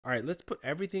Alright, let's put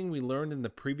everything we learned in the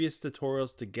previous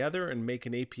tutorials together and make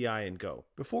an API in Go.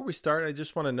 Before we start, I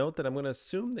just want to note that I'm going to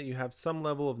assume that you have some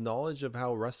level of knowledge of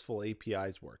how RESTful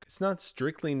APIs work. It's not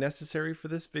strictly necessary for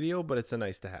this video, but it's a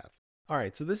nice to have.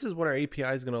 Alright, so this is what our API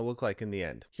is going to look like in the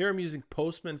end. Here I'm using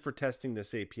Postman for testing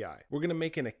this API. We're going to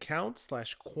make an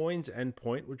account/coins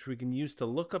endpoint, which we can use to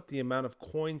look up the amount of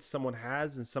coins someone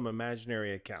has in some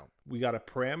imaginary account. We got a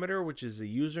parameter, which is a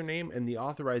username, and the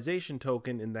authorization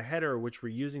token in the header, which we're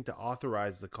using to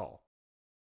authorize the call.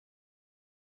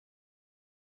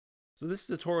 So this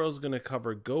tutorial is going to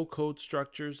cover Go code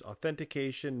structures,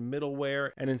 authentication,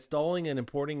 middleware, and installing and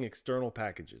importing external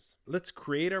packages. Let's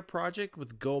create our project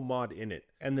with Go mod init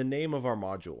and the name of our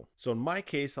module. So in my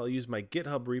case, I'll use my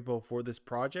GitHub repo for this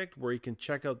project where you can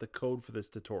check out the code for this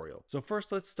tutorial. So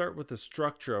first, let's start with the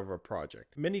structure of our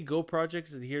project. Many Go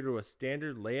projects adhere to a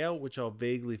standard layout, which I'll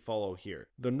vaguely follow here.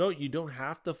 Though note, you don't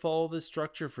have to follow this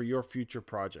structure for your future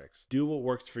projects. Do what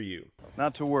works for you.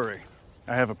 Not to worry.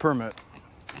 I have a permit.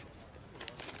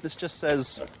 This just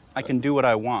says I can do what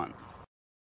I want.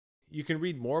 You can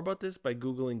read more about this by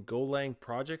Googling Golang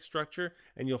project structure,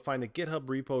 and you'll find a GitHub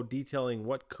repo detailing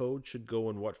what code should go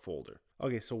in what folder.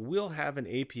 Okay, so we'll have an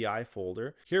API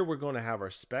folder. Here we're going to have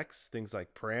our specs, things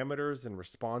like parameters and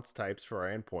response types for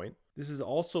our endpoint. This is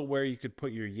also where you could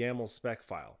put your YAML spec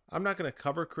file. I'm not going to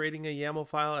cover creating a YAML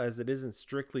file as it isn't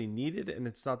strictly needed and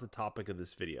it's not the topic of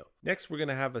this video. Next, we're going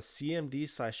to have a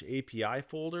cmd/API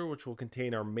folder, which will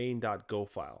contain our main.go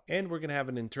file. And we're going to have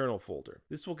an internal folder.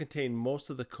 This will contain most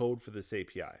of the code for this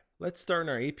API. Let's start in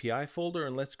our API folder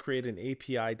and let's create an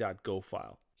api.go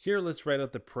file. Here, let's write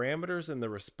out the parameters and the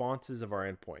responses of our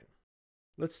endpoint.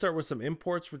 Let's start with some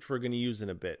imports, which we're going to use in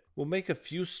a bit. We'll make a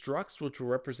few structs, which will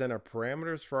represent our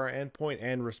parameters for our endpoint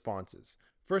and responses.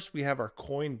 First, we have our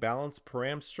coin balance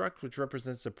param struct, which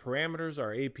represents the parameters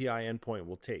our API endpoint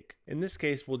will take. In this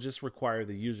case, we'll just require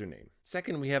the username.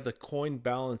 Second, we have the coin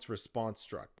balance response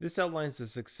struct. This outlines the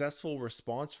successful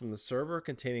response from the server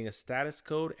containing a status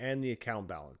code and the account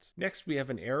balance. Next, we have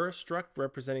an error struct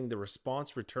representing the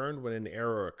response returned when an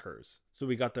error occurs. So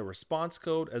we got the response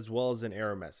code as well as an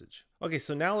error message. Okay,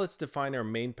 so now let's define our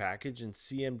main package in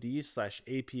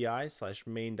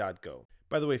cmd/api/main.go.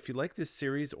 By the way, if you like this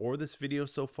series or this video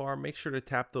so far, make sure to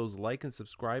tap those like and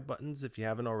subscribe buttons if you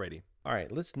haven't already.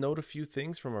 Alright, let's note a few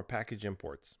things from our package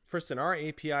imports. First, in our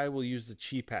API, we'll use the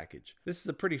Chi package. This is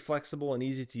a pretty flexible and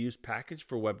easy to use package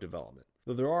for web development,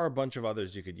 though there are a bunch of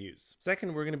others you could use.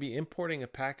 Second, we're going to be importing a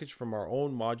package from our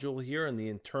own module here in the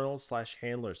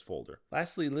internal/handlers folder.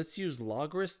 Lastly, let's use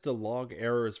logris to log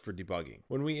errors for debugging.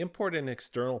 When we import an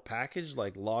external package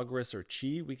like logris or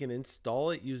Chi, we can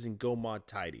install it using go mod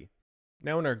tidy.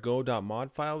 Now in our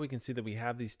go.mod file, we can see that we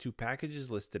have these two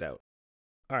packages listed out.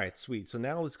 Alright, sweet. So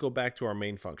now let's go back to our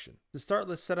main function. To start,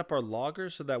 let's set up our logger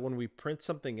so that when we print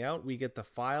something out, we get the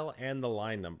file and the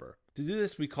line number. To do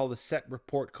this, we call the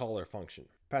setReportCaller function,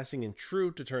 passing in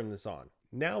true to turn this on.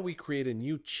 Now we create a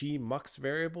new Chi mux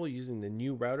variable using the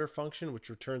new router function, which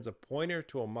returns a pointer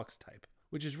to a mux type,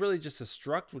 which is really just a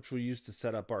struct which we'll use to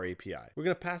set up our API. We're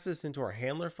going to pass this into our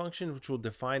handler function, which we'll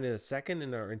define in a second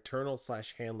in our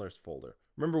internal/handlers folder.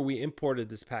 Remember, we imported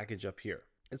this package up here.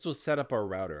 This will set up our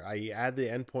router, i.e. add the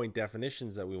endpoint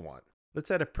definitions that we want.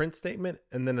 Let's add a print statement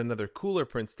and then another cooler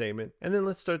print statement, and then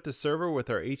let's start the server with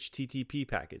our HTTP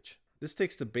package. This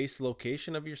takes the base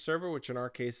location of your server, which in our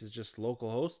case is just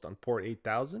localhost on port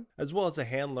 8000, as well as a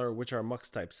handler which our mux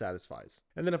type satisfies.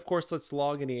 And then of course, let's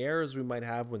log any errors we might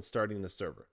have when starting the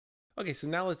server. Okay, so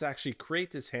now let's actually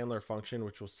create this handler function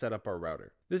which will set up our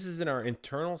router. This is in our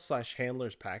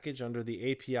internal/handlers package under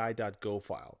the api.go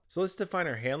file. So let's define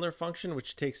our handler function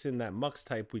which takes in that mux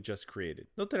type we just created.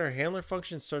 Note that our handler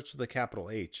function starts with a capital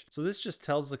H, so this just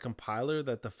tells the compiler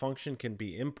that the function can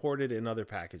be imported in other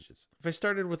packages. If I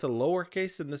started with a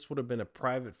lowercase, then this would have been a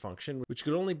private function which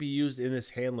could only be used in this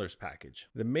handlers package.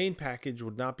 The main package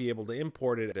would not be able to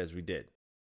import it as we did.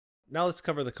 Now let's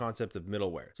cover the concept of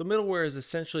middleware. So middleware is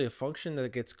essentially a function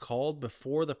that gets called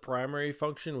before the primary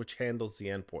function which handles the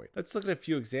endpoint. Let's look at a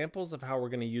few examples of how we're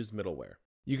going to use middleware.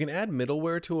 You can add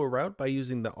middleware to a route by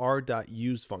using the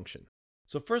r.use function.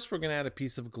 So first we're going to add a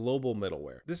piece of global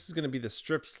middleware. This is going to be the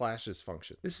strip slashes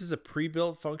function. This is a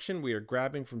pre-built function we are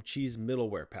grabbing from Chi's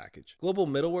middleware package. Global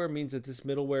middleware means that this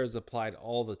middleware is applied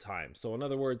all the time. So in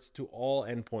other words, to all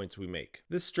endpoints we make.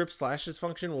 This strip slashes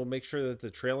function will make sure that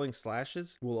the trailing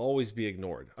slashes will always be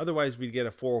ignored. Otherwise we'd get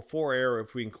a 404 error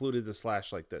if we included the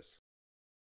slash like this.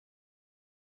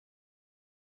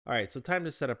 Alright, so time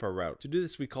to set up our route. To do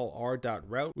this, we call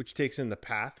r.route, which takes in the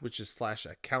path, which is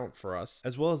 /account for us,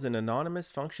 as well as an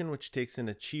anonymous function, which takes in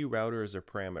a chi router as a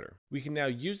parameter. We can now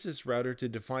use this router to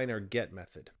define our get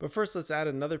method. But first, let's add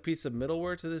another piece of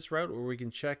middleware to this route where we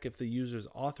can check if the user is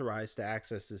authorized to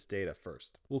access this data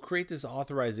first. We'll create this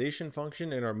authorization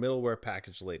function in our middleware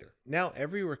package later. Now,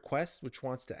 every request which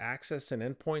wants to access an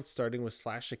endpoint starting with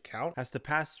 /account has to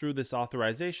pass through this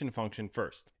authorization function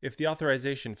first. If the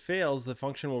authorization fails, the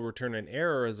function will return an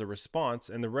error as a response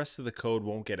and the rest of the code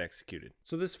won't get executed.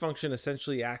 So this function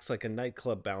essentially acts like a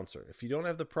nightclub bouncer. If you don't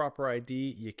have the proper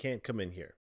ID, you can't come in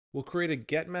here. We'll create a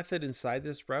get method inside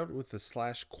this route with the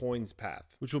 /coins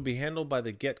path, which will be handled by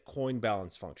the get coin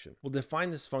balance function. We'll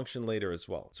define this function later as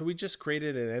well. So we just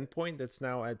created an endpoint that's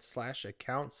now at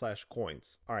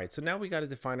 /account/coins. Alright, so now we got to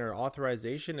define our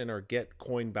authorization and our get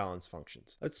coin balance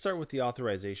functions. Let's start with the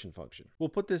authorization function. We'll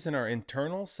put this in our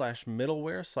internal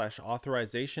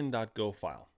 /middleware/authorization.go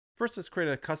file. First, let's create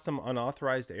a custom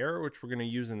unauthorized error, which we're going to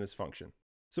use in this function.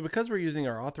 So because we're using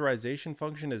our authorization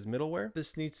function as middleware,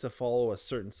 this needs to follow a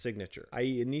certain signature,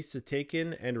 i.e. it needs to take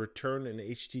in and return an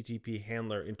HTTP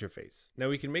handler interface. Now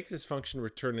we can make this function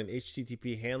return an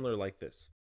HTTP handler like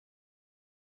this.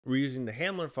 We're using the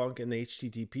handler func in the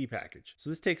HTTP package. So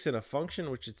this takes in a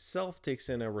function which itself takes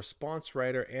in a response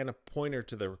writer and a pointer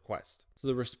to the request. So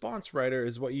the response writer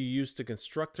is what you use to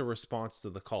construct a response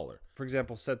to the caller. For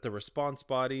example, set the response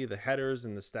body, the headers,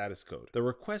 and the status code. The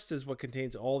request is what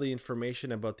contains all the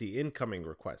information about the incoming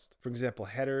request. For example,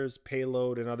 headers,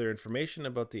 payload, and other information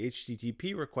about the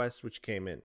HTTP request which came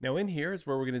in. Now in here is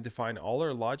where we're going to define all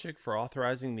our logic for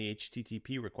authorizing the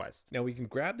HTTP request. Now we can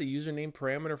grab the username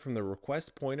parameter from the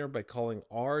request pointer by calling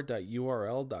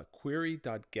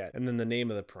r.url.query.get and then the name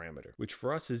of the parameter, which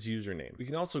for us is username. We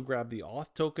can also grab the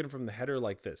auth token from the header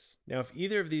like this. Now if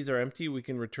either of these are empty, we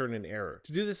can return an error.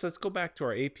 To do this, let's go back to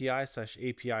our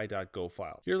API/API.go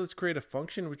file. Here let's create a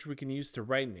function which we can use to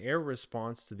write an error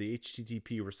response to the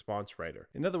HTTP response writer.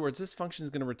 In other words, this function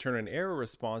is going to return an error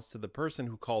response to the person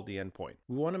who called the endpoint.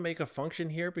 We want to make a function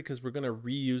here because we're going to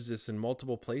reuse this in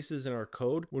multiple places in our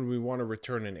code when we want to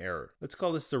return an error. Let's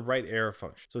call this the write error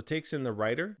function. So it takes in the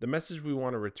writer, the message we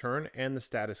want to return, and the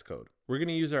status code. We're going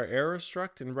to use our error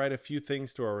struct and write a few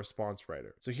things to our response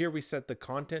writer. So here we set the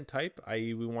content type,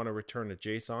 i.e. we want to return a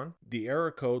JSON, the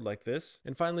error code like this,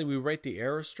 and finally we write the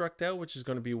error struct out, which is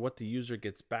going to be what the user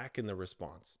gets back in the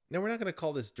response. Now we're not going to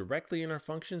call this directly in our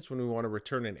functions when we want to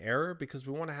return an error because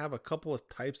we want to have a couple of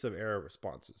types of error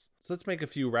responses. So let's make a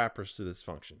few wrappers to this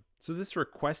function. So this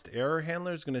request error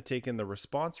handler is going to take in the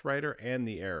response writer and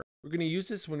the error. We're going to use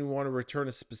this when we want to return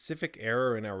a specific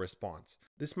error in our response.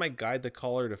 This might guide the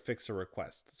caller to fix a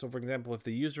request. So for example, if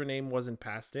the username wasn't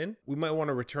passed in, we might want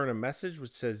to return a message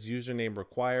which says username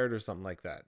required or something like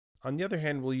that. On the other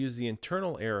hand, we'll use the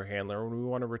internal error handler when we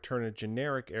want to return a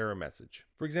generic error message.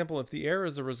 For example, if the error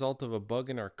is a result of a bug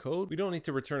in our code, we don't need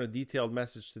to return a detailed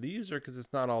message to the user because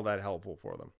it's not all that helpful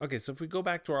for them. Okay, so if we go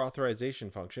back to our authorization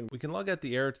function, we can log out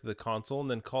the error to the console and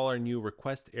then call our new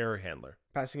request error handler,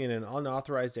 passing in an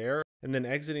unauthorized error and then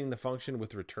exiting the function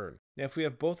with return. Now if we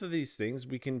have both of these things,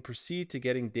 we can proceed to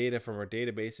getting data from our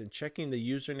database and checking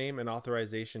the username and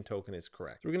authorization token is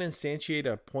correct. We're going to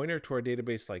instantiate a pointer to our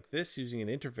database like this using an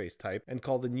interface type and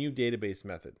call the new database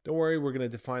method. Don't worry, we're going to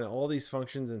define all these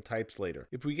functions and types later.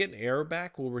 If we get an error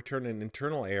back, we'll return an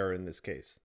internal error in this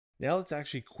case. Now let's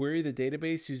actually query the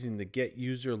database using the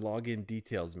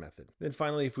getUserLoginDetails method. Then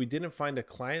finally, if we didn't find a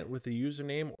client with a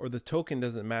username or the token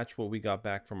doesn't match what we got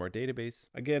back from our database,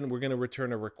 again, we're going to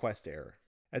return a request error.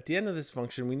 At the end of this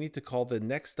function, we need to call the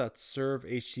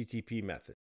next.serveHTTP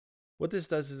method. What this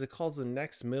does is it calls the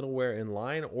next middleware in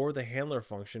line or the handler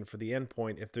function for the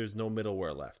endpoint if there's no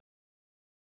middleware left.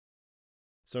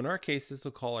 So in our case, this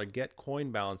will call our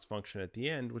getCoinBalance function at the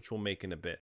end, which we'll make in a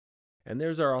bit. And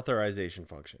there's our authorization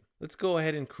function. Let's go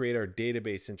ahead and create our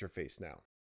database interface now.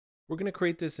 We're going to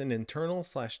create this in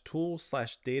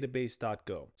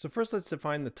internal/tool/database.go. So first let's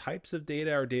define the types of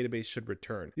data our database should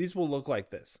return. These will look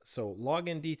like this. So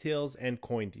login details and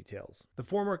coin details. The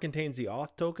former contains the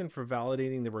auth token for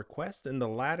validating the request and the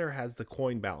latter has the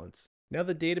coin balance. Now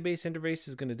the database interface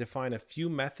is going to define a few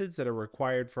methods that are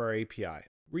required for our API.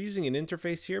 We're using an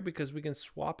interface here because we can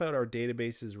swap out our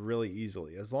databases really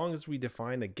easily as long as we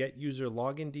define a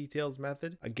getUserLoginDetails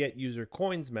method, a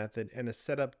getUserCoins method, and a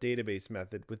setUpDatabase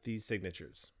method with these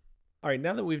signatures. Alright,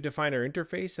 now that we've defined our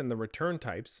interface and the return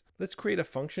types, let's create a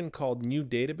function called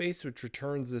newDatabase which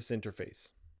returns this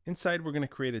interface. Inside, we're going to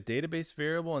create a database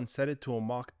variable and set it to a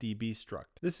mockDB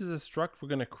struct. This is a struct we're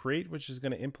going to create which is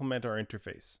going to implement our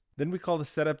interface. Then we call the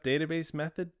setUpDatabase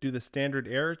method, do the standard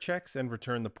error checks, and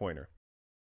return the pointer.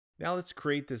 Now let's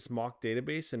create this mock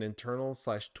database in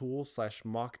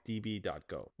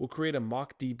internal/tool/mockdb.go. We'll create a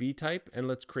mockdb type and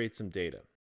let's create some data.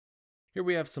 Here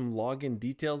we have some login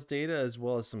details data as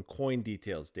well as some coin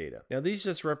details data. Now these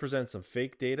just represent some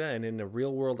fake data, and in a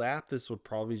real world app this would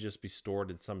probably just be stored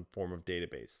in some form of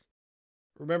database.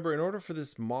 Remember, in order for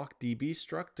this mockdb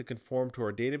struct to conform to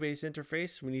our database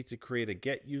interface, we need to create a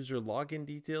get user login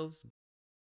details,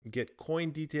 get coin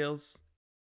details,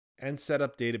 and set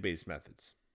up database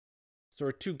methods. So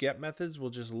our two get methods will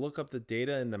just look up the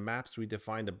data in the maps we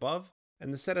defined above,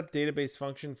 and the setup database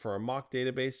function for our mock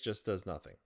database just does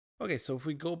nothing. Okay, so if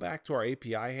we go back to our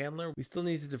API handler, we still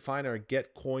need to define our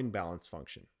get coin balance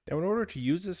function. Now in order to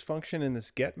use this function in this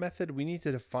get method, we need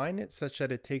to define it such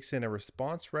that it takes in a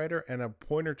response writer and a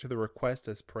pointer to the request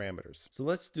as parameters. So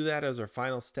let's do that as our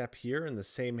final step here in the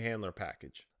same handler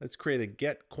package. Let's create a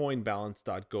get coin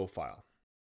balance.go file.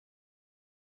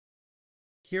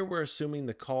 Here we're assuming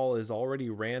the call is already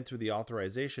ran through the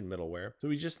authorization middleware, so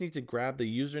we just need to grab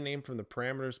the username from the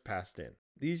parameters passed in.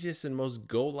 The easiest and most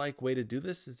Go-like way to do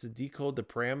this is to decode the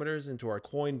parameters into our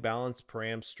coin balance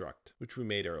param struct, which we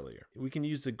made earlier. We can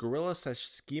use the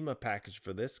gorilla/schema package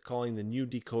for this, calling the new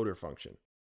decoder function.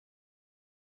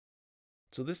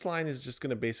 So this line is just going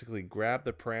to basically grab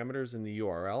the parameters in the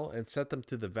URL and set them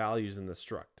to the values in the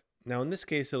struct. Now in this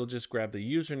case, it'll just grab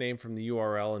the username from the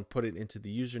URL and put it into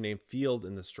the username field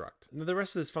in the struct. Now the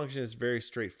rest of this function is very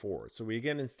straightforward. So we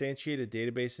again instantiate a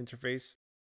database interface,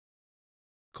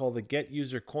 call the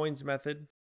getUserCoins method,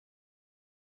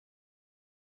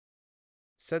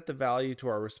 set the value to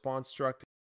our response struct,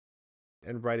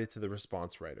 and write it to the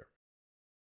response writer.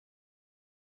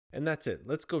 And that's it.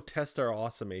 Let's go test our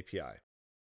awesome API.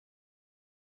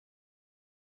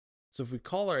 So if we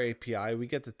call our API, we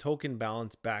get the token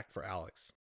balance back for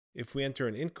Alex. If we enter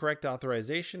an incorrect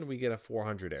authorization, we get a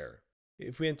 400 error.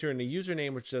 If we enter in a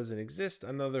username which doesn't exist,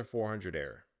 another 400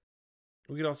 error.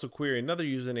 We could also query another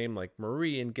username like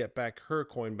Marie and get back her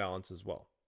coin balance as well.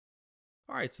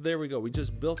 Alright, so there we go. We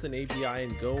just built an API in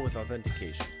Go with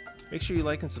authentication. Make sure you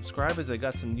like and subscribe as I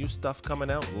got some new stuff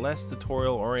coming out, less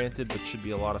tutorial oriented, but should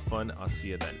be a lot of fun. I'll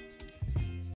see you then.